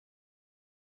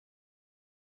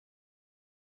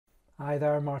Hi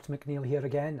there, Martin McNeil here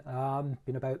again.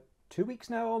 Been about 2 weeks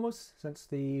now almost since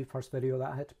the first video that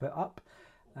I had to put up,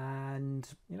 and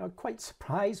quite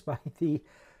surprised by the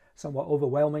somewhat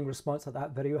overwhelming response that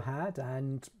that video had.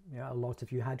 And a lot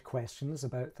of you had questions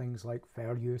about things like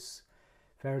fair use,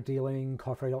 fair dealing,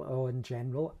 copyright law in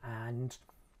general, and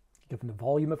given the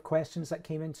volume of questions that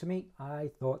came into me,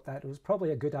 I thought that it was probably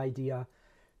a good idea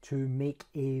to make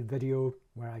a video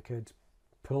where I could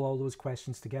pull all those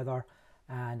questions together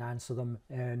and answer them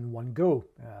in one go.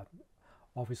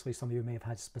 Obviously, some of you may have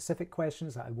had specific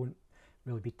questions that I won't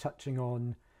really be touching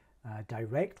on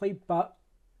directly, but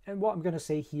in what I'm going to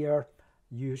say here,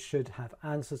 you should have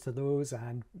answers to those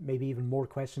and maybe even more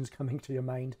questions coming to your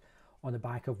mind on the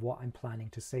back of what I'm planning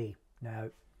to say. Now,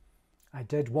 I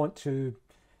did want to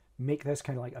make this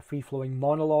kind of like a free-flowing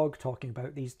monologue talking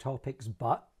about these topics,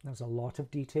 but there's a lot of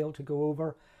detail to go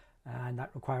over, and that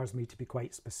requires me to be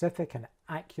quite specific and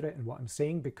accurate in what I'm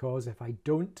saying, because if I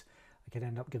don't, I could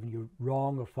end up giving you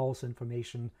wrong or false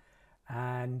information.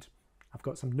 And I've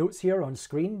got some notes here on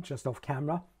screen, just off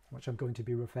camera, which I'm going to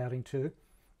be referring to.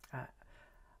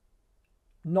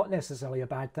 Not necessarily a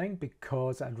bad thing,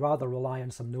 because I'd rather rely on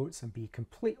some notes and be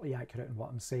completely accurate in what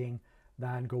I'm saying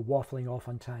than go waffling off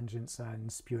on tangents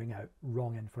and spewing out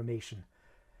wrong information.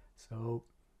 So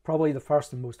probably the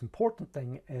first and most important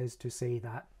thing is to say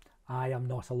that I am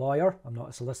not a lawyer, I'm not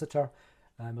a solicitor,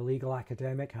 I'm a legal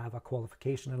academic, I have a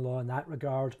qualification in law in that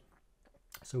regard,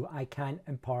 so I can't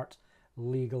impart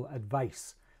legal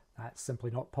advice. That's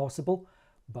simply not possible,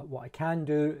 but what I can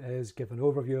do is give an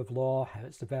overview of law, how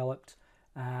it's developed,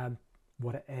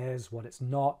 what it is, what it's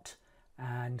not,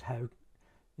 and how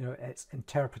it's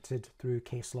interpreted through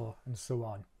case law and so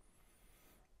on.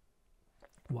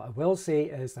 What I will say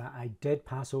is that I did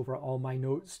pass over all my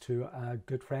notes to a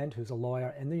good friend who's a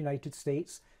lawyer in the United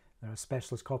States. They're a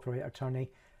specialist copyright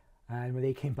attorney, and when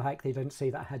they came back, they didn't say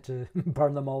that I had to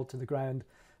burn them all to the ground,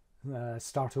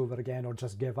 start over again, or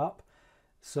just give up.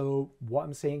 So what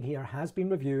I'm saying here has been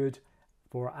reviewed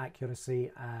for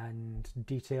accuracy and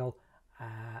detail,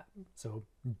 so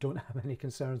don't have any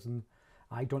concerns, and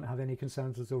I don't have any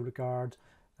concerns as those regard.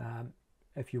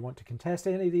 If you want to contest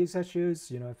any of these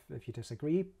issues, if you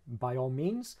disagree, by all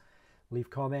means, leave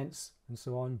comments and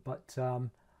so on. But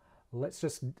let's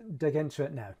just dig into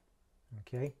it now.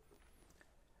 Okay.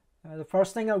 The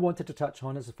first thing I wanted to touch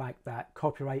on is the fact that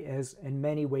copyright is, in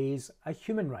many ways, a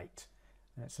human right.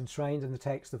 It's enshrined in the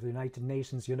text of the United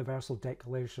Nations Universal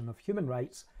Declaration of Human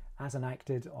Rights, as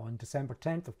enacted on December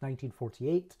 10th of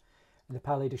 1948 in the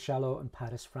Palais de Chaillot in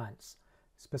Paris, France,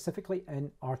 specifically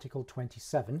in Article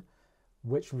 27,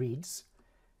 which reads,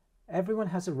 "Everyone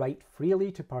has a right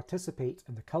freely to participate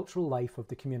in the cultural life of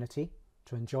the community,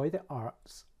 to enjoy the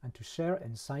arts, and to share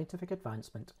in scientific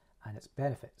advancement and its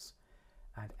benefits.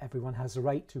 And everyone has a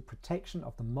right to protection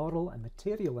of the moral and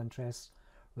material interests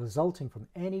resulting from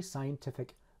any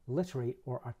scientific, literary,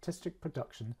 or artistic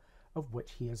production of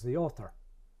which he is the author."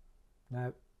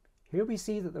 Now, here we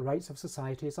see that the rights of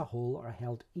society as a whole are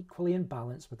held equally in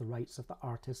balance with the rights of the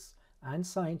artists and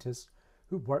scientists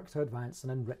who work to advance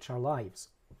and enrich our lives.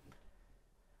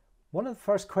 One of the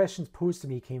first questions posed to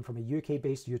me came from a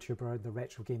UK-based YouTuber in the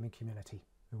retro gaming community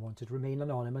who wanted to remain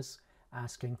anonymous,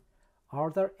 asking,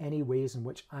 "Are there any ways in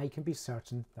which I can be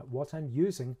certain that what I'm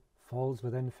using falls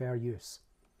within fair use?"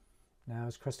 Now,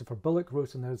 as Christopher Bullock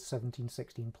wrote in the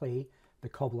 1716 play, The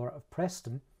Cobbler of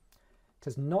Preston,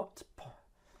 "'Tis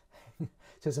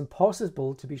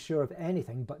impossible to be sure of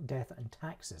anything but death and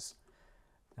taxes."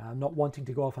 I'm not wanting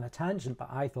to go off on a tangent, but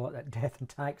I thought that Death and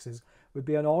Taxes would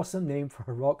be an awesome name for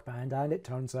a rock band, and it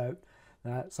turns out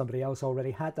that somebody else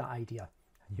already had that idea.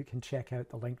 You can check out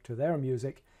the link to their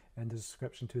music in the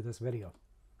description to this video.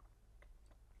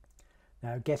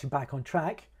 Now, getting back on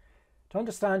track, to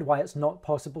understand why it's not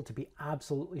possible to be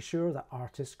absolutely sure that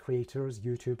artists, creators,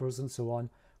 YouTubers, and so on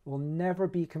will never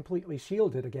be completely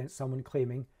shielded against someone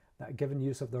claiming that a given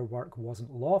use of their work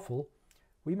wasn't lawful,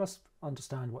 we must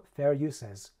understand what fair use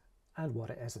is and what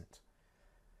it isn't.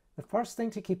 The first thing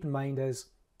to keep in mind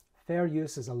is fair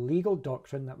use is a legal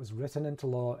doctrine that was written into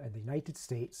law in the United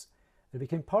States that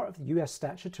became part of the US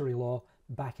statutory law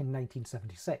back in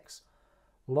 1976,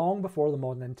 long before the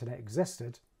modern internet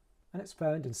existed, and it's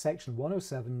found in Section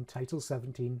 107, Title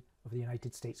 17 of the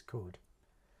United States Code.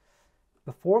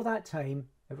 Before that time,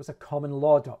 it was a common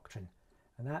law doctrine,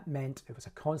 and that meant it was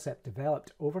a concept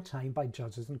developed over time by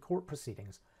judges in court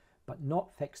proceedings, but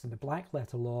not fixed in the black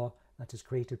letter law that is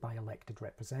created by elected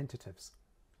representatives.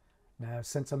 Now,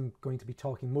 since I'm going to be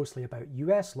talking mostly about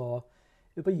US law,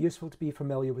 it'll be useful to be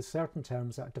familiar with certain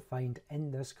terms that are defined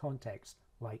in this context,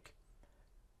 like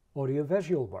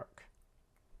audiovisual work,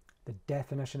 the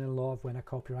definition in law of when a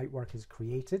copyright work is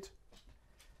created,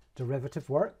 derivative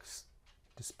works,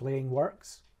 displaying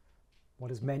works,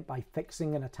 what is meant by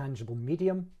fixing in a tangible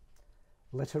medium,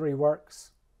 literary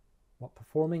works, what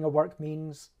performing a work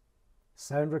means,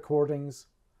 sound recordings,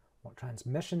 what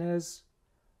transmission is,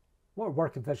 what a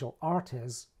work of visual art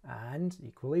is, and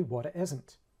equally what it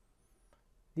isn't.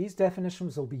 These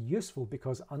definitions will be useful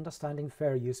because understanding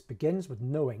fair use begins with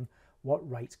knowing what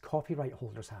rights copyright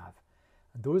holders have,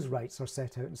 and those rights are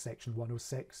set out in section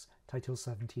 106, title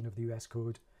 17 of the US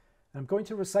Code, and I'm going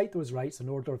to recite those rights in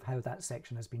order of how that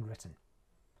section has been written.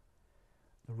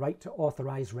 The right to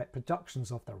authorise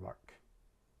reproductions of their work,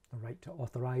 the right to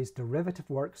authorise derivative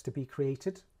works to be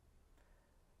created,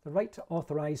 the right to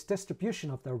authorise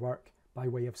distribution of their work by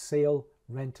way of sale,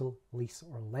 rental, lease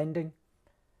or lending,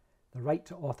 the right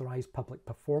to authorise public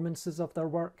performances of their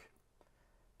work,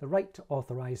 the right to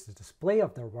authorise the display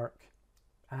of their work,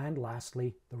 and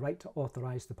lastly, the right to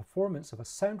authorise the performance of a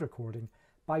sound recording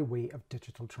by way of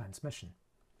digital transmission.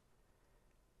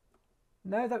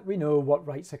 Now that we know what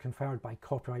rights are conferred by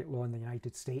copyright law in the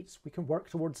United States, we can work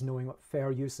towards knowing what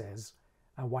fair use is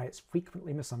and why it's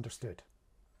frequently misunderstood.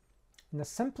 In the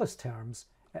simplest terms,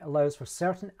 it allows for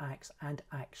certain acts and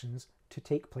actions to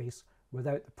take place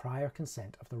without the prior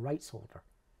consent of the rights holder.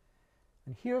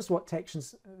 And here's what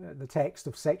the text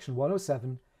of section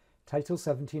 107, title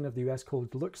 17 of the US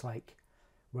Code looks like,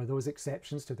 where those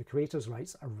exceptions to the creator's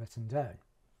rights are written down.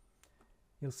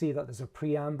 You'll see that there's a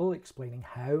preamble explaining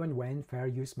how and when fair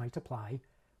use might apply,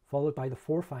 followed by the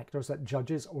 4 factors that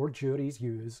judges or juries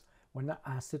use when they're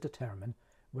asked to determine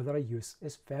whether a use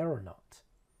is fair or not.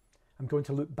 I'm going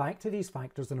to look back to these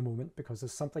factors in a moment because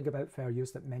there's something about fair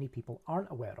use that many people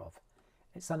aren't aware of.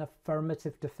 It's an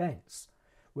affirmative defense,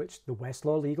 which the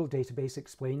Westlaw Legal Database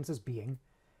explains as being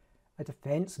a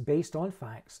defense based on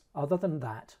facts other than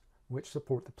that which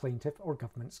support the plaintiff or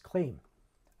government's claim.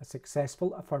 A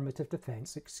successful affirmative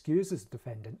defense excuses the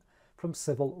defendant from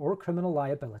civil or criminal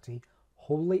liability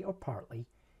wholly or partly,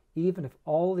 even if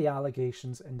all the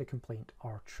allegations in the complaint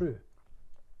are true.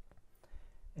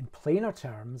 In plainer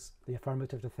terms, the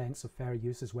affirmative defense of fair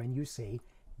use is when you say,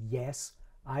 yes,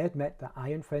 I admit that I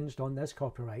infringed on this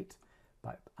copyright,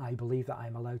 but I believe that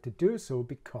I'm allowed to do so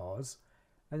because,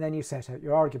 and then you set out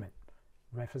your argument,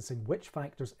 referencing which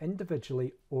factors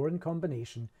individually or in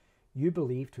combination you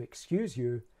believe to excuse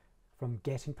you from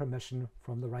getting permission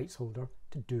from the rights holder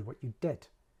to do what you did.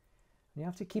 And you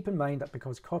have to keep in mind that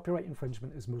because copyright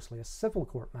infringement is mostly a civil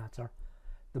court matter,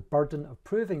 the burden of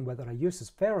proving whether a use is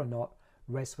fair or not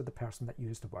rests with the person that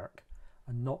used the work,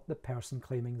 and not the person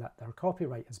claiming that their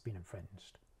copyright has been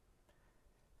infringed.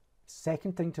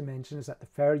 Second thing to mention is that the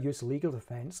fair use legal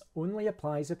defence only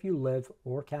applies if you live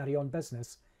or carry on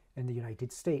business in the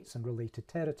United States and related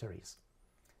territories.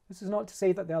 This is not to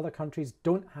say that the other countries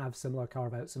don't have similar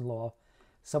carve-outs in law,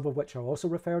 some of which are also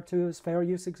referred to as fair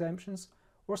use exemptions,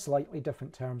 or slightly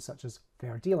different terms such as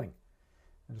fair dealing.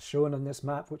 And as shown on this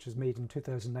map, which was made in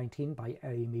 2019 by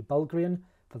Amy Bulgarian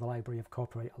for the Library of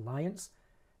Copyright Alliance,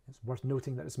 it's worth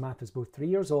noting that this map is both 3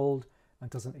 years old and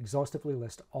doesn't exhaustively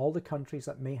list all the countries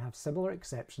that may have similar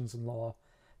exceptions in law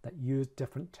that use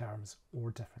different terms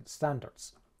or different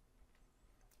standards.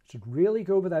 It should really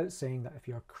go without saying that if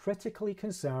you're critically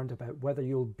concerned about whether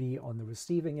you'll be on the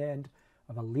receiving end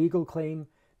of a legal claim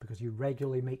because you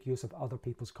regularly make use of other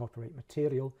people's copyright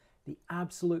material, the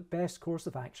absolute best course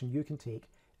of action you can take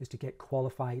is to get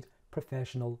qualified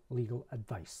professional legal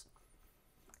advice.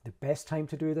 The best time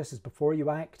to do this is before you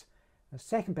act. The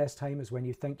second best time is when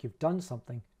you think you've done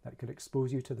something that could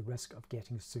expose you to the risk of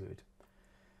getting sued.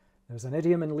 There's an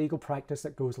idiom in legal practice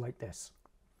that goes like this.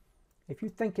 If you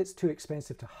think it's too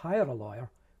expensive to hire a lawyer,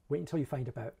 wait until you find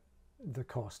about the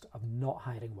cost of not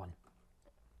hiring one.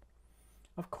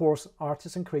 Of course,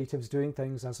 artists and creatives doing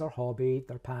things as their hobby,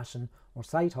 their passion, or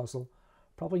side hustle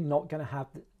probably not going to have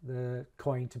the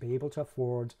coin to be able to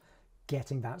afford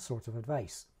getting that sort of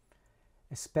advice,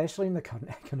 especially in the current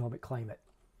economic climate.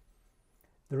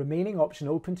 The remaining option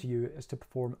open to you is to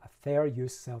perform a fair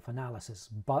use self-analysis,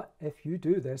 but if you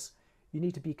do this, you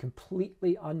need to be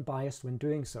completely unbiased when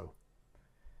doing so.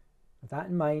 With that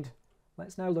in mind,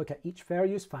 let's now look at each fair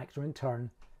use factor in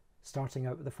turn, starting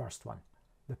out with the first one,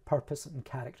 the purpose and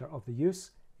character of the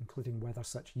use, including whether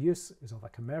such use is of a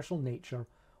commercial nature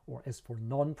or is for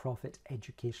non-profit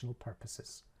educational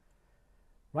purposes.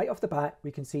 Right off the bat,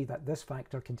 we can see that this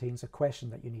factor contains a question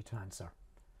that you need to answer.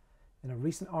 In a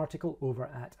recent article over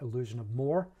at Illusion of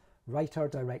More, writer,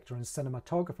 director and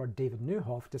cinematographer David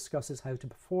Newhoff discusses how to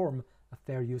perform a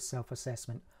fair use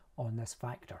self-assessment on this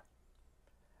factor.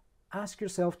 Ask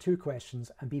yourself 2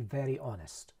 questions and be very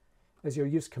honest. Is your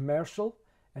use commercial?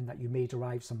 in that you may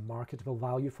derive some marketable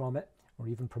value from it, or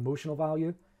even promotional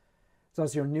value?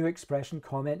 Does your new expression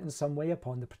comment in some way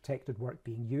upon the protected work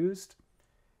being used?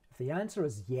 If the answer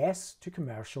is yes to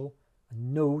commercial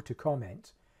and no to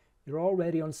comment, you're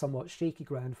already on somewhat shaky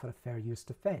ground for a fair use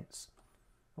defence.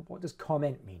 But what does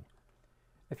comment mean?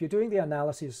 If you're doing the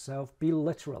analysis yourself, be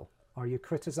literal. Are you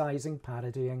criticising,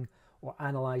 parodying, or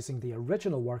analysing the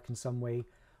original work in some way,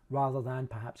 rather than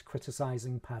perhaps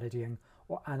criticising, parodying,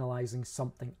 or analysing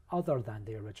something other than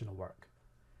the original work?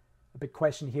 A big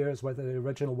question here is whether the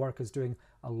original work is doing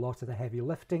a lot of the heavy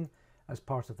lifting as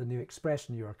part of the new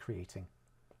expression you are creating.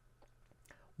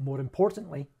 More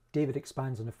importantly, David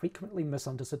expands on the frequently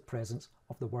misunderstood presence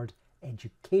of the word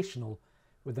educational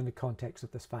within the context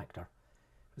of this factor.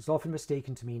 It's often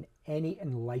mistaken to mean any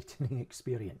enlightening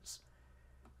experience.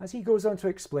 As he goes on to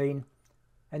explain,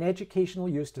 an educational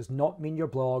use does not mean your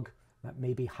blog that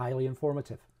may be highly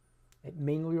informative. It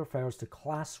mainly refers to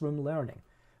classroom learning.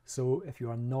 So if you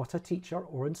are not a teacher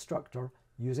or instructor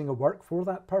using a work for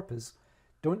that purpose,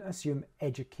 don't assume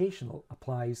educational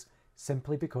applies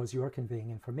simply because you are conveying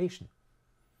information.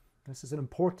 This is an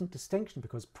important distinction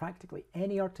because practically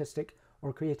any artistic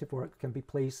or creative work can be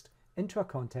placed into a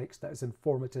context that is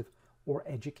informative or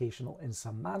educational in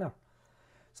some manner.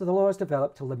 So the law is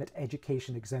developed to limit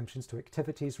education exemptions to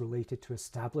activities related to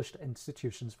established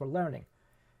institutions for learning.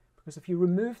 Because if you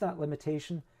remove that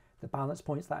limitation, the balance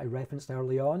points that I referenced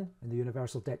early on in the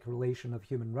Universal Declaration of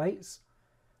Human Rights,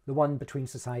 the one between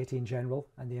society in general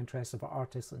and the interests of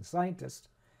artists and scientists,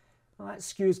 well, that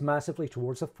skews massively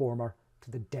towards the former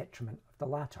to the detriment of the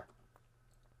latter.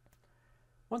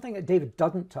 One thing that David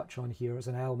doesn't touch on here is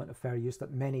an element of fair use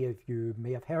that many of you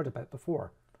may have heard about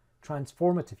before,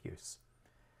 transformative use.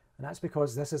 And that's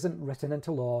because this isn't written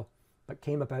into law, but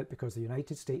came about because the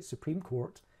United States Supreme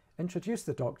Court introduced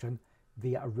the doctrine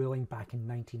via a ruling back in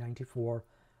 1994,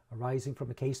 arising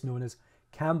from a case known as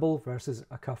Campbell versus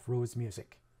Acuff Rose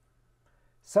Music.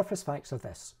 Surface facts are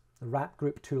this. The rap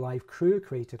group Two Live Crew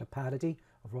created a parody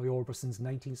of Roy Orbison's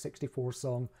 1964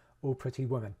 song Oh Pretty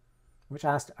Woman, which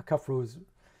Acuff Rose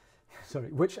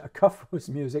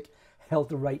Music held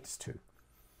the rights to.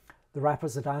 The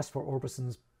rappers had asked for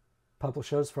Orbison's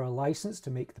publishers for a license to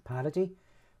make the parody,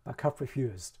 but Acuff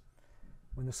refused.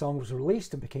 When the song was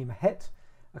released and became a hit,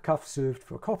 Acuff sued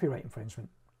for copyright infringement.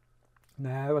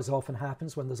 Now, as often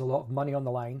happens when there's a lot of money on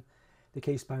the line, the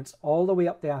case bounced all the way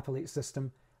up the appellate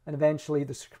system, and eventually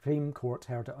the Supreme Court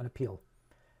heard it on appeal,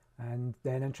 and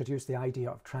then introduced the idea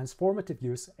of transformative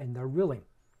use in their ruling,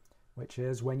 which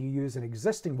is when you use an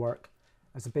existing work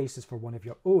as a basis for one of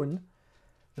your own,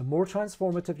 the more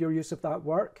transformative your use of that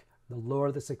work, the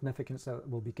lower the significance that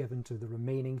will be given to the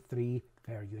remaining three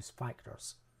fair use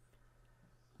factors.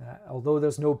 Although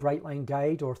there's no bright line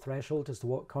guide or threshold as to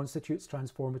what constitutes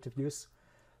transformative use,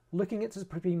 looking at the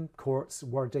Supreme Court's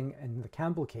wording in the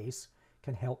Campbell case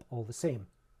can help all the same.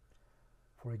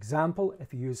 For example,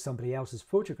 if you use somebody else's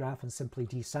photograph and simply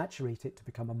desaturate it to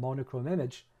become a monochrome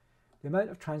image, the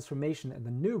amount of transformation in the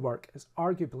new work is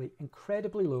arguably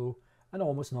incredibly low and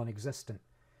almost non-existent,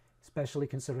 especially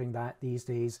considering that these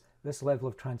days this level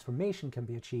of transformation can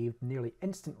be achieved nearly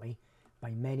instantly by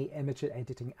many image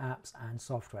editing apps and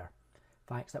software,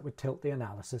 facts that would tilt the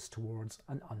analysis towards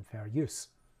an unfair use.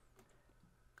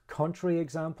 Contrary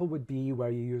example would be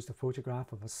where you used a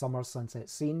photograph of a summer sunset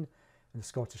scene in the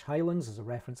Scottish Highlands as a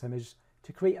reference image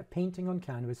to create a painting on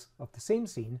canvas of the same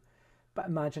scene, but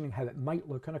imagining how it might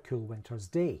look on a cool winter's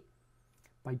day.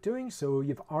 By doing so,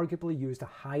 you've arguably used a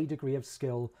high degree of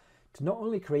skill to not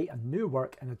only create a new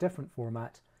work in a different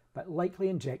format, but likely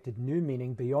injected new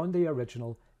meaning beyond the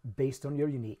original based on your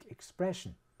unique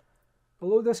expression.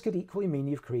 Although this could equally mean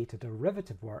you've created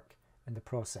derivative work in the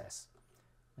process.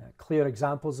 Clear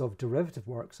examples of derivative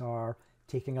works are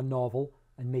taking a novel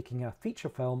and making a feature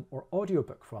film or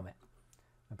audiobook from it.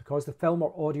 And because the film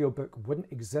or audiobook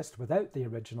wouldn't exist without the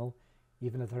original,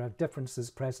 even if there are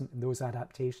differences present in those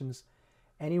adaptations,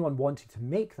 anyone wanting to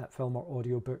make that film or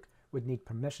audiobook would need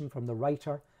permission from the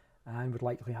writer and would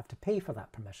likely have to pay for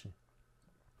that permission.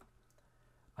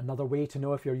 Another way to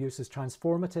know if your use is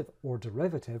transformative or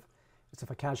derivative is if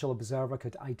a casual observer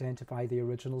could identify the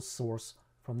original source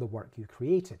from the work you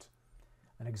created.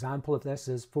 An example of this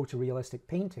is photorealistic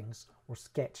paintings or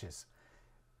sketches.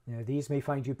 These may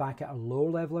find you back at a low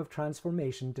level of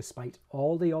transformation despite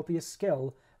all the obvious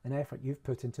skill and effort you've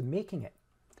put into making it.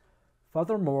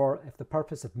 Furthermore, if the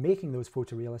purpose of making those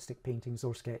photorealistic paintings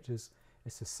or sketches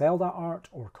is to sell that art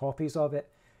or copies of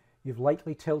it, you've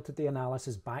likely tilted the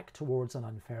analysis back towards an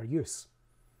unfair use.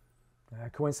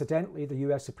 Coincidentally, the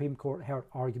US Supreme Court heard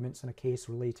arguments in a case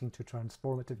relating to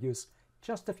transformative use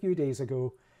just a few days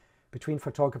ago, between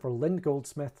photographer Lynn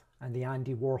Goldsmith and the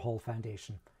Andy Warhol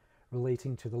Foundation,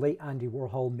 relating to the late Andy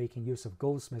Warhol making use of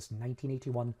Goldsmith's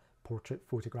 1981 portrait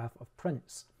photograph of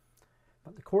Prince.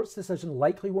 But the court's decision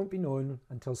likely won't be known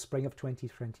until spring of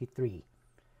 2023.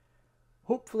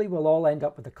 Hopefully we'll all end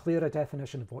up with a clearer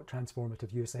definition of what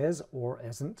transformative use is or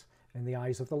isn't in the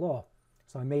eyes of the law.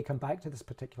 So I may come back to this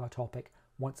particular topic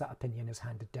once that opinion is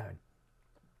handed down.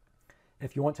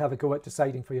 If you want to have a go at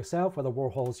deciding for yourself whether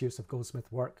Warhol's use of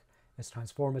Goldsmith's work is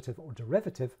transformative or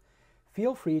derivative,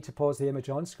 feel free to pause the image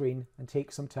on screen and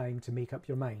take some time to make up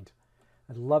your mind.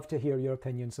 I'd love to hear your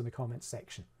opinions in the comments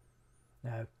section.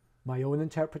 Now, my own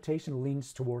interpretation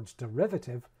leans towards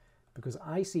derivative because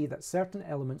I see that certain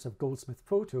elements of Goldsmith's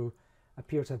photo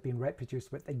appear to have been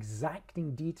reproduced with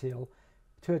exacting detail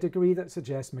to a degree that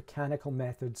suggests mechanical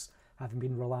methods having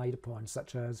been relied upon,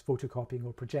 such as photocopying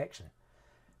or projection,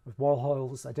 with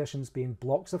Warhol's additions being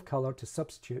blocks of colour to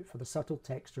substitute for the subtle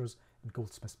textures in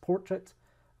Goldsmith's portrait,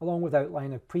 along with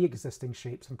outline of pre-existing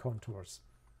shapes and contours.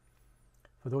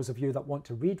 For those of you that want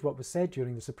to read what was said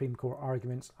during the Supreme Court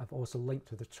arguments, I've also linked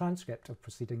to the transcript of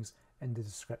proceedings in the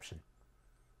description.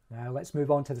 Now let's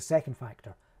move on to the second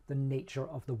factor, the nature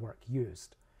of the work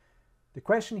used. The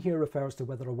question here refers to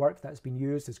whether a work that has been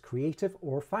used is creative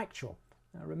or factual.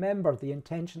 Now remember, the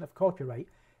intention of copyright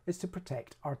is to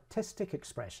protect artistic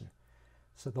expression.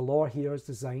 So the law here is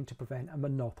designed to prevent a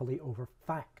monopoly over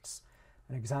facts.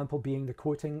 An example being the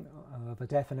quoting of a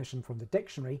definition from the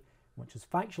dictionary, which is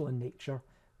factual in nature,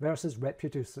 versus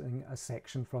reproducing a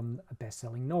section from a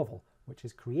best-selling novel, which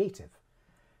is creative.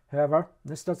 However,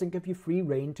 this doesn't give you free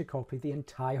rein to copy the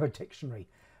entire dictionary,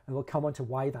 and we'll come on to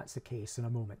why that's the case in a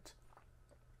moment.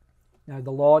 Now,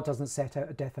 the law doesn't set out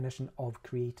a definition of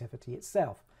creativity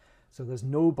itself, so there's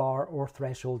no bar or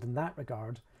threshold in that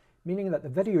regard, meaning that the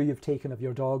video you've taken of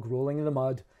your dog rolling in the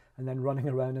mud and then running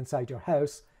around inside your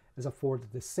house is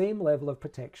afforded the same level of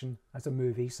protection as a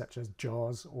movie such as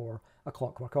Jaws or A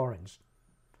Clockwork Orange.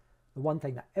 The one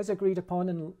thing that is agreed upon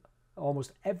in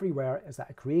almost everywhere is that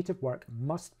a creative work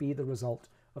must be the result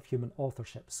of human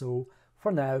authorship. So,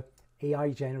 for now,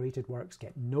 AI-generated works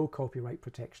get no copyright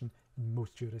protection in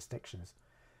most jurisdictions.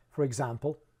 For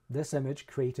example, this image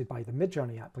created by the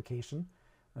Midjourney application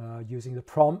using the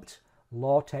prompt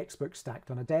law textbook stacked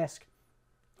on a desk,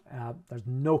 there's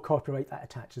no copyright that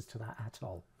attaches to that at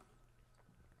all.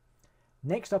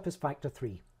 Next up is factor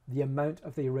 3, the amount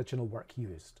of the original work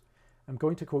used. I'm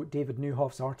going to quote David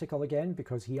Neuhoff's article again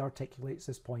because he articulates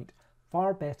this point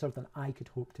far better than I could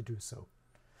hope to do so.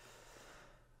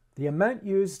 The amount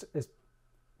used is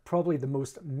probably the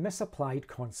most misapplied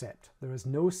concept. There is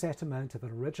no set amount of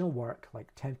an original work,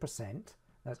 like 10%,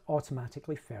 that's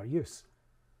automatically fair use.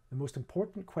 The most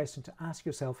important question to ask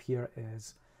yourself here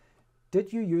is,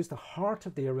 did you use the heart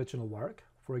of the original work,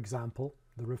 for example,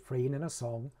 the refrain in a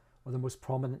song, or the most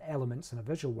prominent elements in a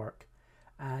visual work,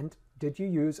 and did you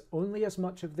use only as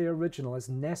much of the original as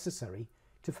necessary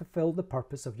to fulfill the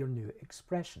purpose of your new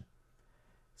expression?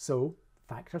 So,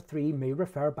 factor 3 may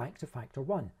refer back to factor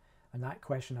 1, and that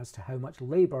question as to how much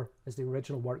labour is the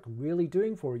original work really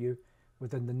doing for you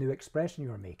within the new expression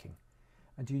you are making,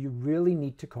 and do you really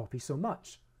need to copy so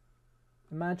much?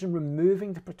 Imagine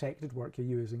removing the protected work you're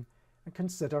using and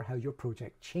consider how your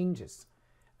project changes.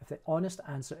 If the honest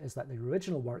answer is that the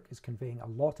original work is conveying a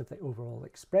lot of the overall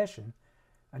expression,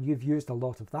 and you've used a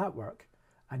lot of that work,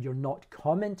 and you're not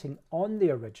commenting on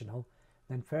the original,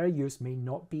 then fair use may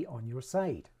not be on your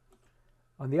side.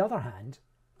 On the other hand,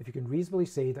 if you can reasonably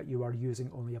say that you are using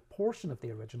only a portion of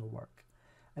the original work,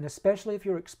 and especially if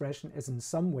your expression is in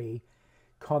some way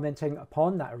commenting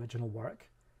upon that original work,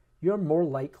 you're more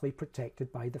likely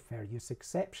protected by the fair use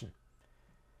exception.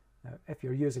 Now, if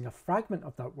you're using a fragment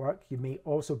of that work, you may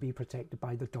also be protected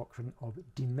by the doctrine of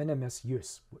de minimis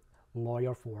use,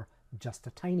 lawyer for just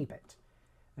a tiny bit,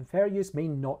 and fair use may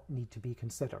not need to be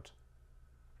considered.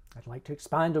 I'd like to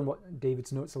expand on what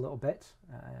David's notes a little bit.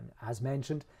 As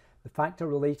mentioned, the factor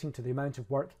relating to the amount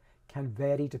of work can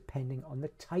vary depending on the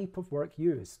type of work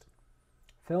used.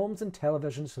 Films and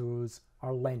television shows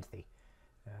are lengthy.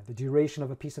 The duration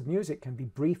of a piece of music can be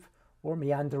brief or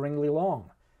meanderingly long.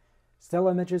 Still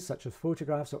images such as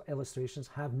photographs or illustrations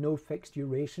have no fixed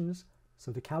durations,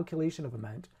 so the calculation of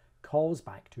amount calls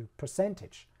back to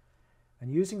percentage.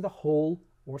 And using the whole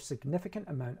or significant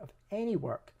amount of any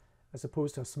work as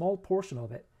opposed to a small portion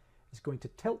of it is going to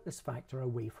tilt this factor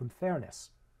away from fairness.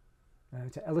 Now,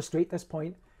 to illustrate this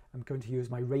point, I'm going to use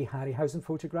my Ray Harryhausen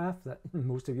photograph that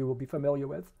most of you will be familiar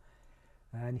with.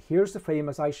 And here's the frame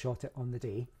as I shot it on the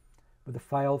day, with the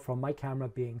file from my camera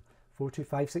being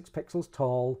 4256 pixels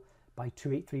tall by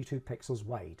 2832 pixels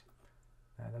wide.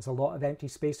 There's a lot of empty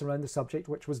space around the subject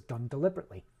which was done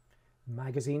deliberately.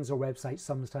 Magazines or websites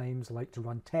sometimes like to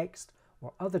run text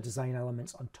or other design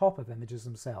elements on top of images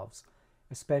themselves,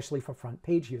 especially for front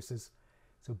page uses.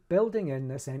 So building in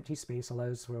this empty space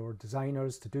allows for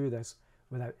designers to do this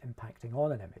without impacting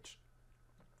on an image.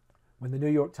 When the New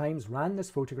York Times ran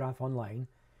this photograph online,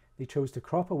 they chose to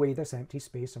crop away this empty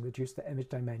space and reduce the image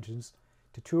dimensions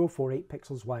to 2048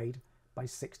 pixels wide by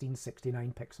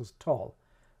 1669 pixels tall,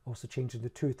 also changing the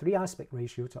 2:3 aspect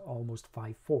ratio to almost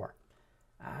 5:4.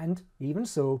 And even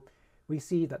so, we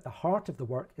see that the heart of the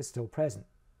work is still present,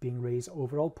 being Ray's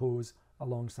overall pose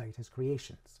alongside his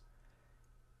creations.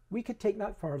 We could take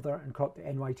that further and crop the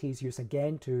NYT's use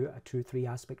again to a 2:3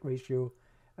 aspect ratio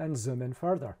and zoom in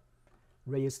further.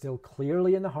 Ray is still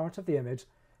clearly in the heart of the image,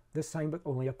 this time with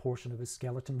only a portion of his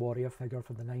skeleton warrior figure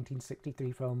from the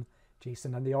 1963 film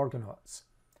Jason and the Argonauts.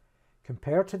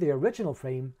 Compared to the original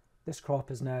frame, this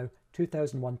crop is now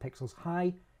 2001 pixels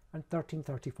high and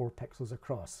 1334 pixels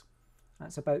across.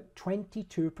 That's about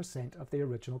 22% of the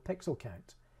original pixel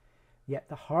count. Yet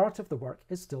the heart of the work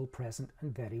is still present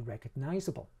and very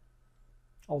recognizable.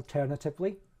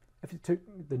 Alternatively, if you took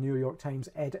the New York Times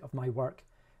edit of my work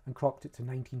and cropped it to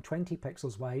 1920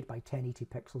 pixels wide by 1080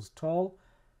 pixels tall,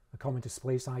 a common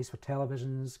display size for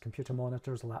televisions, computer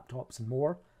monitors, laptops and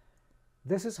more,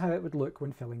 this is how it would look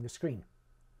when filling the screen.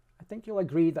 I think you'll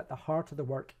agree that the heart of the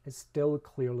work is still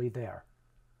clearly there.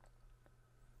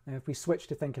 Now, if we switch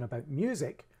to thinking about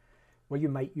music, where you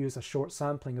might use a short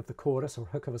sampling of the chorus or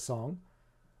hook of a song,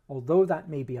 although that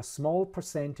may be a small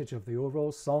percentage of the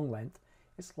overall song length,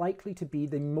 it's likely to be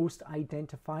the most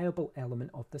identifiable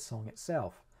element of the song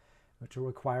itself, which will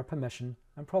require permission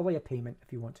and probably a payment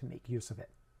if you want to make use of it.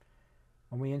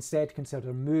 When we instead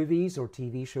consider movies or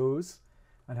TV shows,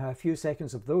 and how a few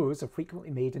seconds of those are frequently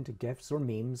made into GIFs or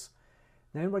memes,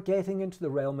 then we're getting into the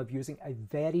realm of using a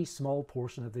very small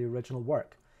portion of the original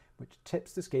work, which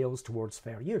tips the scales towards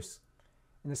fair use,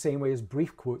 in the same way as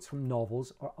brief quotes from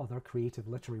novels or other creative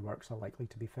literary works are likely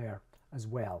to be fair as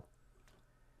well.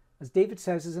 As David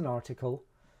says in an article,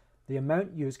 the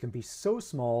amount used can be so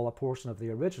small a portion of the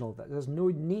original that there's no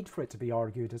need for it to be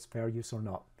argued as fair use or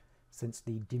not, since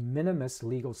the de minimis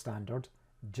legal standard,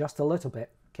 just a little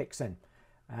bit, kicks in.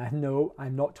 No,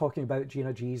 I'm not talking about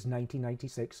Gina G's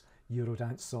 1996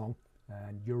 Eurodance song,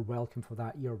 and you're welcome for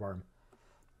that earworm.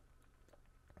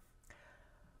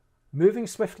 Moving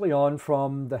swiftly on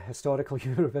from the historical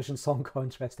Eurovision Song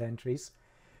Contest entries,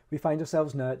 we find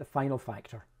ourselves now at the final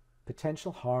factor,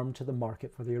 potential harm to the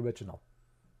market for the original.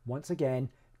 Once again,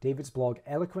 David's blog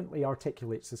eloquently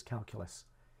articulates this calculus.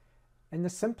 In the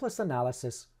simplest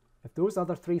analysis, if those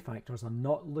other three factors are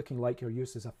not looking like your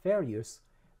use is a fair use,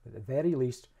 at the very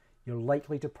least, you're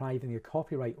likely depriving the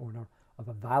copyright owner of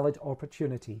a valid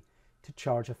opportunity to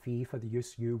charge a fee for the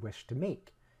use you wish to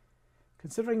make.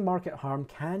 Considering market harm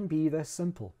can be this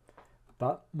simple,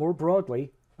 but more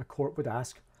broadly, a court would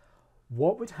ask,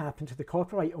 what would happen to the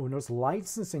copyright owner's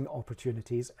licensing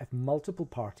opportunities if multiple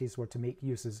parties were to make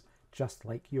uses just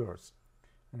like yours?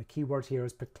 And the key word here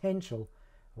is potential.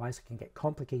 Whilst it can get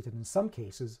complicated in some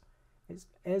cases, it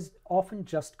is often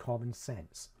just common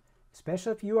sense.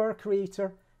 Especially if you are a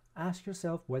creator, ask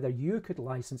yourself whether you could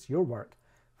license your work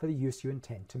for the use you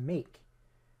intend to make.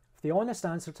 If the honest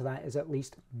answer to that is at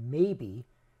least maybe,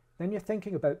 then you're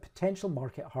thinking about potential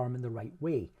market harm in the right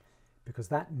way, because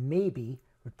that maybe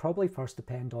would probably first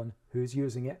depend on who's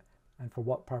using it and for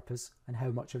what purpose and how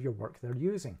much of your work they're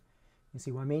using. You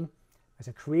see what I mean? As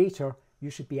a creator, you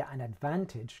should be at an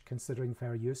advantage considering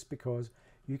fair use because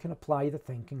you can apply the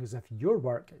thinking as if your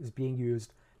work is being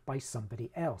used by somebody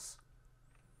else.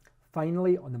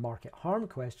 Finally, on the market harm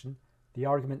question, the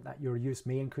argument that your use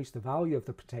may increase the value of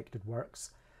the protected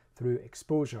works through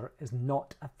exposure is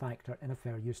not a factor in a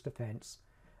fair use defence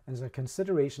and is a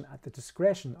consideration at the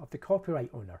discretion of the copyright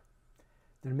owner.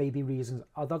 There may be reasons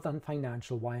other than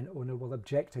financial why an owner will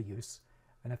object to use,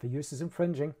 and if a use is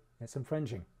infringing, it's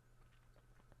infringing.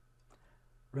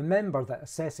 Remember that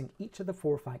assessing each of the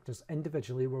four factors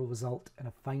individually will result in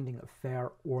a finding of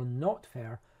fair or not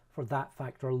fair for that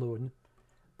factor alone,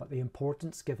 but the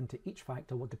importance given to each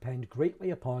factor will depend greatly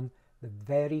upon the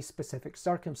very specific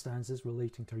circumstances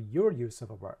relating to your use of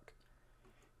a work.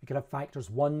 You could have factors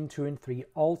 1, 2 and 3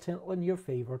 all tilt in your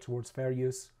favour towards fair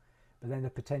use, but then the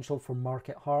potential for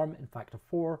market harm in factor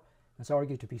 4 is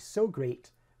argued to be so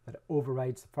great that it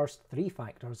overrides the first three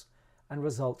factors and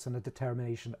results in a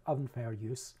determination of unfair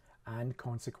use and,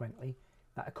 consequently,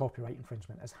 that a copyright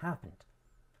infringement has happened.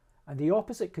 And the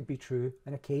opposite could be true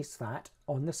in a case that,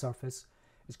 on the surface,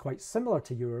 is quite similar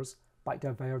to yours but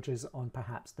diverges on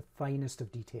perhaps the finest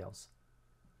of details.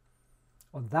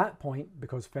 On that point,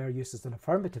 because fair use is an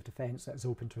affirmative defense that is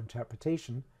open to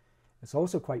interpretation, it's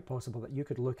also quite possible that you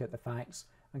could look at the facts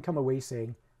and come away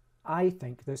saying, I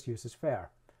think this use is fair,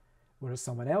 whereas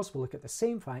someone else will look at the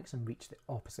same facts and reach the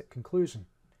opposite conclusion,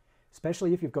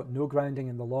 especially if you've got no grounding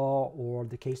in the law or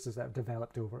the cases that have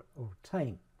developed over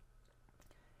time.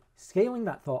 Scaling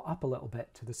that thought up a little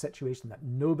bit to the situation that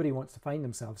nobody wants to find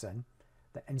themselves in,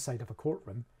 the inside of a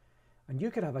courtroom, and you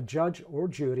could have a judge or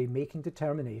jury making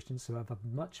determinations who have as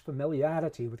much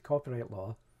familiarity with copyright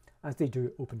law as they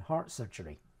do open heart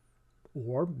surgery.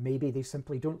 Or maybe they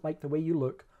simply don't like the way you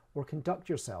look or conduct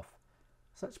yourself.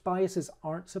 Such biases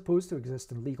aren't supposed to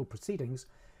exist in legal proceedings,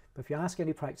 but if you ask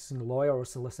any practicing lawyer or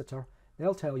solicitor,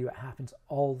 they'll tell you it happens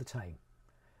all the time.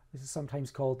 This is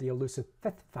sometimes called the elusive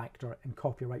fifth factor in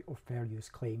copyright or fair use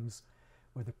claims,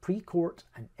 where the pre-court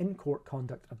and in-court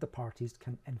conduct of the parties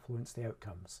can influence the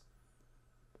outcomes.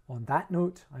 On that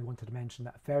note, I wanted to mention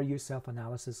that fair use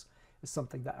self-analysis is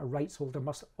something that a rights holder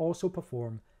must also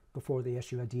perform before they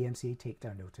issue a DMCA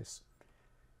takedown notice.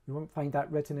 You won't find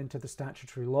that written into the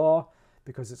statutory law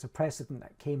because it's a precedent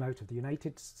that came out of the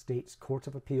United States Court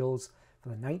of Appeals for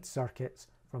the Ninth Circuit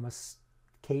from a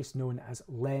case known as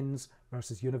Lenz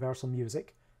versus Universal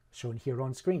Music, shown here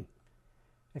on screen.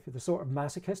 If you're the sort of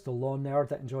masochist or law nerd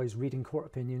that enjoys reading court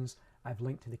opinions, I've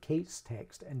linked to the case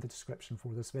text in the description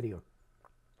for this video.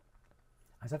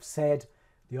 As I've said,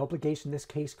 the obligation this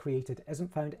case created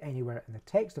isn't found anywhere in the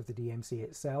text of the DMCA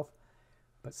itself,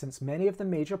 but since many of the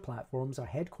major platforms are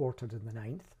headquartered in the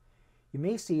Ninth, you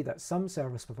may see that some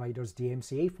service providers'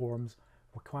 DMCA forms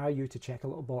require you to check a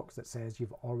little box that says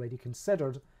you've already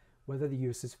considered whether the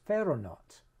use is fair or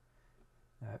not.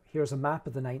 Here's a map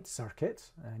of the Ninth Circuit,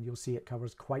 and you'll see it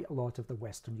covers quite a lot of the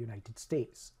Western United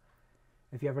States.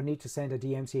 If you ever need to send a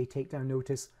DMCA takedown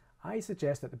notice, I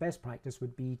suggest that the best practice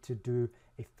would be to do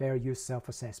a fair use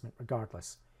self-assessment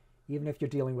regardless, even if you're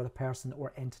dealing with a person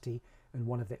or entity in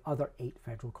one of the other 8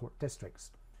 federal court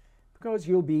districts, because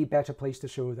you'll be better placed to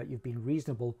show that you've been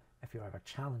reasonable if you're ever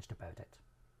challenged about it.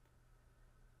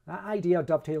 That idea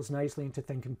dovetails nicely into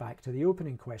thinking back to the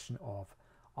opening question of,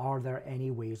 are there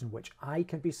any ways in which I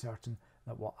can be certain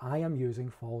that what I am using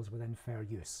falls within fair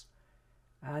use?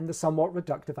 And the somewhat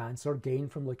reductive answer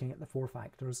gained from looking at the 4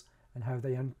 factors and how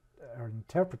they are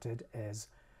interpreted is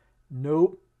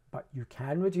no, but you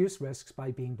can reduce risks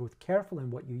by being both careful in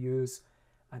what you use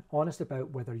and honest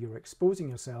about whether you're exposing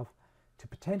yourself to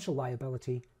potential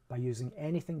liability by using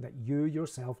anything that you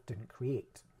yourself didn't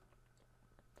create.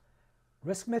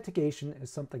 Risk mitigation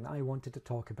is something that I wanted to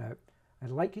talk about.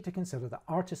 I'd like you to consider that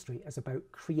artistry is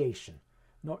about creation,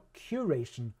 not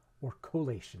curation or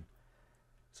collation.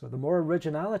 So the more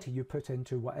originality you put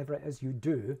into whatever it is you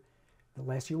do, the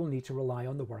less you will need to rely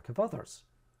on the work of others.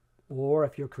 Or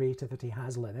if your creativity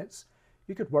has limits,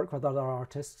 you could work with other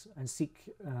artists and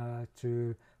seek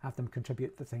to have them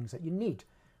contribute the things that you need,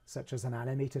 such as an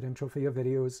animated intro for your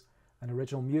videos, an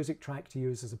original music track to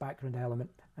use as a background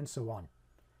element, and so on.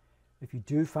 If you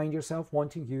do find yourself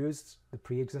wanting to use the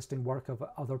pre-existing work of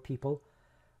other people,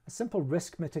 a simple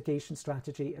risk mitigation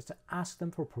strategy is to ask them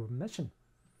for permission.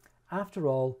 After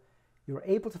all, you're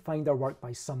able to find their work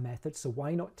by some method, so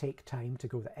why not take time to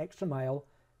go the extra mile,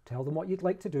 tell them what you'd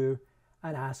like to do,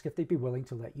 and ask if they'd be willing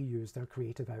to let you use their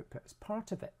creative output as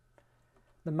part of it.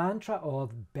 The mantra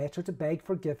of better to beg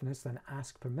forgiveness than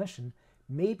ask permission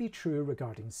may be true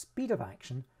regarding speed of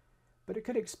action, but it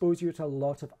could expose you to a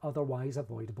lot of otherwise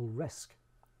avoidable risk.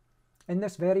 In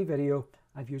this very video,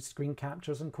 I've used screen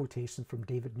captures and quotations from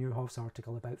David Newhoff's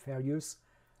article about fair use,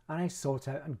 and I sought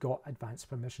out and got advance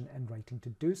permission in writing to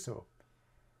do so.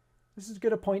 This is as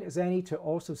good a point as any to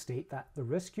also state that the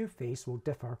risk you face will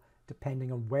differ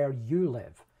depending on where you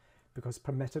live, because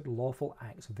permitted lawful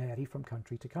acts vary from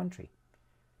country to country.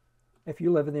 If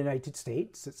you live in the United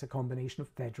States, it's a combination of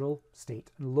federal,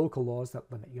 state, and local laws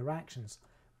that limit your actions.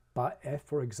 But if,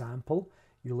 for example,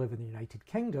 you live in the United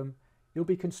Kingdom, you'll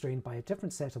be constrained by a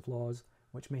different set of laws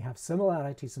which may have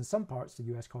similarities in some parts to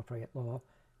US copyright law,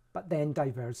 but then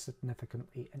diverge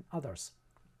significantly in others.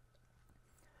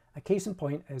 A case in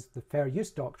point is the fair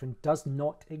use doctrine does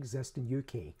not exist in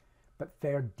UK, but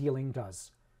fair dealing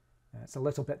does. It's a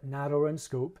little bit narrower in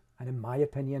scope, and in my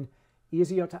opinion,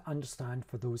 easier to understand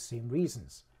for those same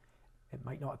reasons. It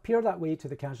might not appear that way to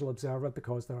the casual observer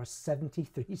because there are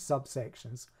 73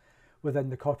 subsections within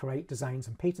the Copyright Designs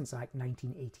and Patents Act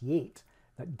 1988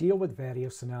 that deal with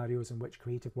various scenarios in which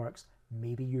creative works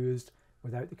may be used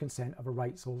without the consent of a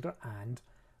rights holder, and,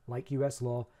 like US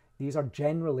law, these are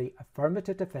generally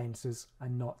affirmative defences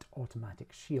and not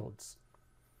automatic shields.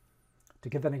 To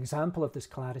give an example of this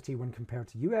clarity when compared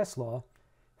to US law,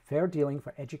 fair dealing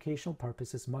for educational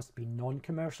purposes must be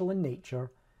non-commercial in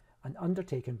nature and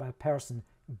undertaken by a person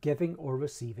giving or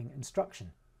receiving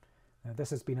instruction. Now,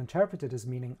 this has been interpreted as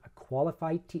meaning a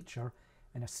qualified teacher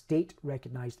in a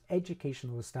state-recognised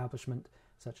educational establishment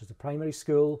such as a primary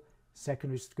school,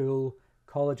 secondary school,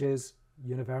 colleges,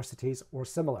 universities or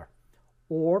similar,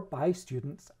 or by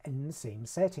students in the same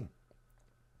setting.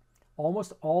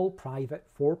 Almost all private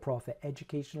for-profit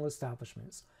educational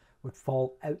establishments would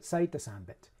fall outside this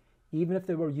ambit, even if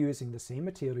they were using the same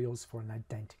materials for an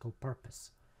identical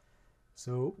purpose.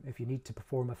 So, if you need to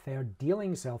perform a fair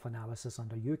dealing self-analysis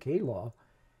under UK law,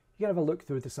 you can have a look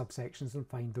through the subsections and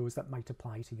find those that might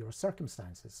apply to your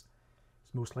circumstances.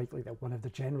 It's most likely that one of the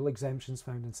general exemptions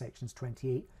found in sections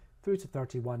 28 through to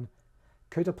 31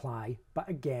 could apply, but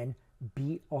again,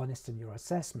 be honest in your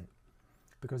assessment,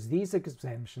 because these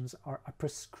exemptions are a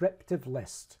prescriptive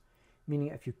list, meaning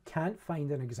if you can't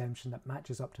find an exemption that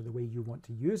matches up to the way you want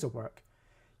to use a work,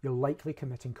 you're likely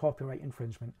committing copyright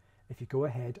infringement if you go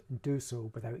ahead and do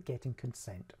so without getting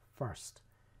consent first.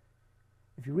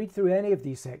 If you read through any of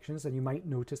these sections, then you might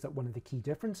notice that one of the key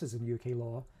differences in UK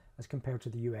law as compared to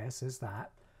the US is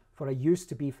that, for a use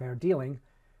to be fair dealing,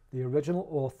 the original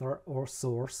author or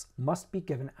source must be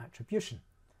given attribution.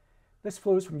 This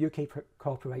flows from UK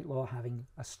copyright law having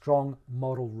a strong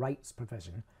moral rights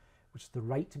provision, which is the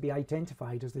right to be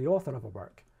identified as the author of a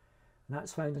work, and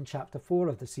that's found in Chapter 4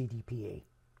 of the CDPA.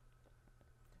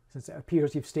 Since it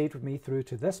appears you've stayed with me through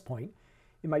to this point,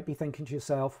 you might be thinking to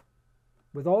yourself,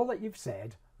 with all that you've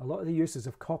said, a lot of the uses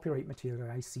of copyright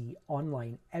material I see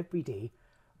online every day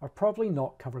are probably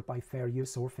not covered by fair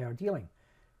use or fair dealing.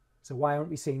 So why aren't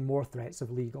we seeing more threats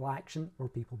of legal action or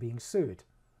people being sued?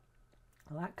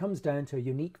 Well, that comes down to a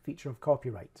unique feature of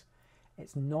copyright.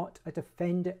 It's not a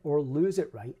defend it or lose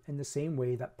it right in the same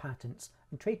way that patents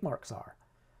and trademarks are.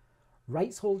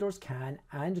 Rights holders can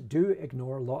and do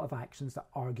ignore a lot of actions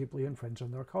that arguably infringe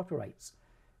on their copyrights,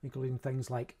 including things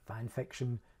like fan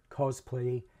fiction,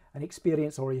 cosplay, and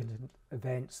experience-oriented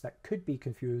events that could be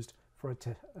confused for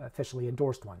officially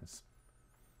endorsed ones.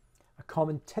 A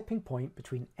common tipping point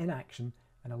between inaction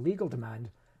and a legal demand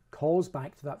calls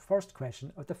back to that first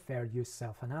question of the fair use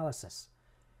self-analysis.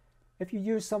 If you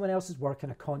use someone else's work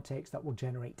in a context that will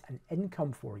generate an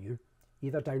income for you,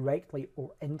 either directly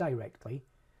or indirectly,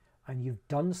 and you've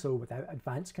done so without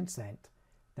advance consent,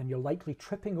 then you're likely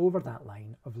tripping over that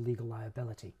line of legal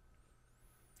liability.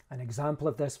 An example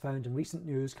of this found in recent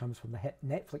news comes from the hit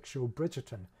Netflix show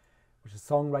Bridgerton, which is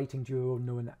a songwriting duo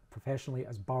known professionally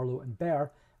as Barlow and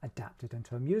Bear, adapted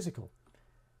into a musical.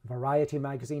 Variety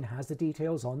magazine has the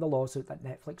details on the lawsuit that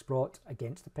Netflix brought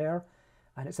against the pair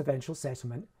and its eventual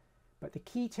settlement, but the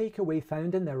key takeaway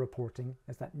found in their reporting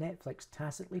is that Netflix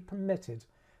tacitly permitted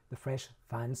the fresh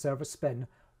fan service spin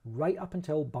right up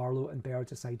until Barlow and Bear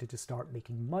decided to start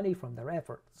making money from their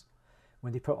efforts,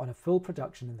 when they put on a full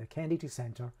production in the Kennedy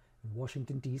Center in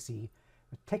Washington, D.C.,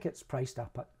 with tickets priced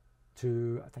up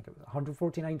to, I think it was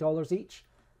 $149 each,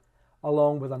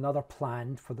 along with another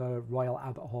planned for the Royal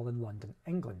Albert Hall in London,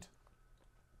 England.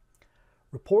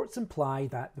 Reports imply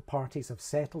that the parties have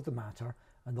settled the matter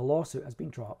and the lawsuit has been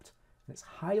dropped, and it's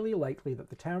highly likely that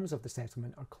the terms of the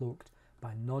settlement are cloaked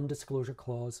by a non-disclosure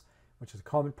clause, which is a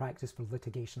common practice for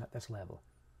litigation at this level.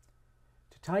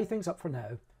 To tie things up for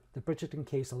now, the Bridgerton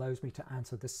case allows me to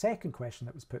answer the second question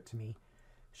that was put to me: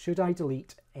 should I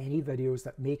delete any videos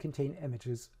that may contain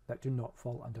images that do not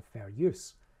fall under fair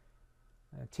use?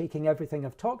 Taking everything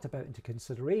I've talked about into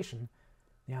consideration,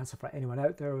 the answer for anyone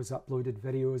out there who's uploaded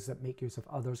videos that make use of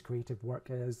others' creative work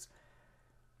is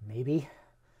maybe.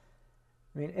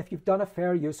 I mean, if you've done a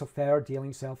fair use or fair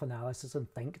dealing self-analysis and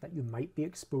think that you might be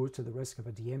exposed to the risk of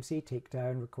a DMCA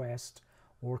takedown request,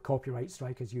 or copyright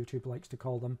strike as YouTube likes to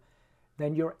call them,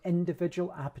 then your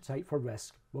individual appetite for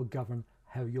risk will govern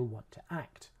how you'll want to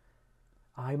act.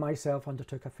 I myself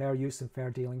undertook a fair use and fair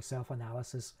dealing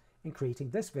self-analysis in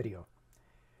creating this video.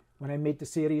 When I made the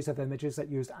series of images that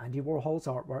used Andy Warhol's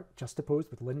artwork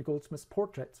juxtaposed with Lynn Goldsmith's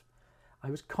portrait,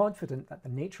 I was confident that the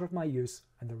nature of my use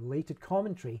and the related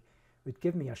commentary would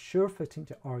give me a sure footing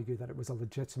to argue that it was a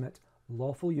legitimate,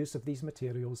 lawful use of these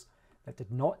materials that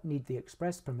did not need the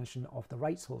express permission of the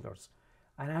rights holders,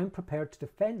 and I'm prepared to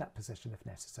defend that position if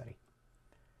necessary.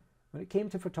 When it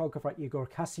came to photographer Igor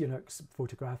Kasyunuk's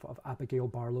photograph of Abigail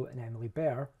Barlow and Emily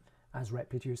Bear, as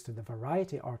reproduced in the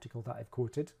Variety article that I've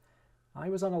quoted, I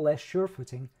was on a less sure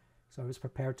footing, so I was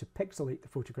prepared to pixelate the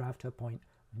photograph to a point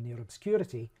of near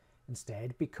obscurity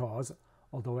instead, because,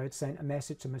 although I had sent a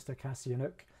message to Mr.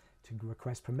 Kasyunuk to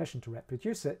request permission to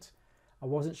reproduce it, I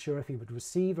wasn't sure if he would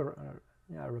receive a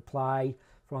reply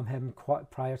from him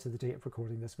prior to the date of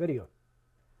recording this video.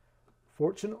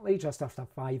 Fortunately, just after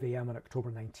 5 AM on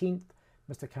October 19th,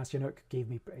 Mr. Kasyanuk gave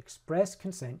me express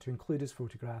consent to include his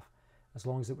photograph as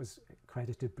long as it was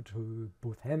credited to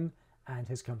both him and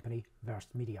his company,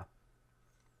 Versed Media.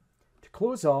 To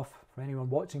close off, for anyone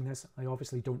watching this, I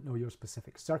obviously don't know your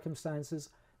specific circumstances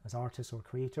as artists or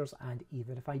creators, and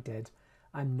even if I did,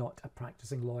 I'm not a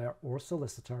practicing lawyer or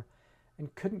solicitor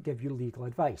and couldn't give you legal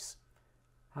advice.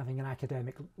 Having an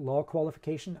academic law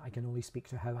qualification, I can only speak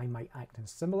to how I might act in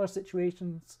similar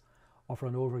situations, offer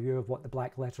an overview of what the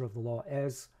black letter of the law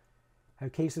is, how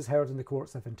cases heard in the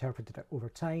courts have interpreted it over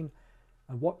time,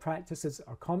 and what practices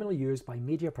are commonly used by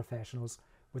media professionals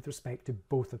with respect to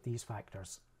both of these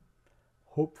factors.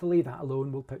 Hopefully that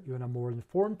alone will put you in a more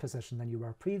informed position than you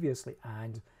were previously,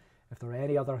 and if there are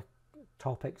any other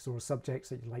topics or subjects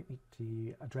that you'd like me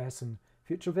to address in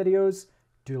future videos,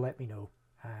 do let me know,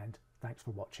 and thanks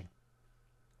for watching.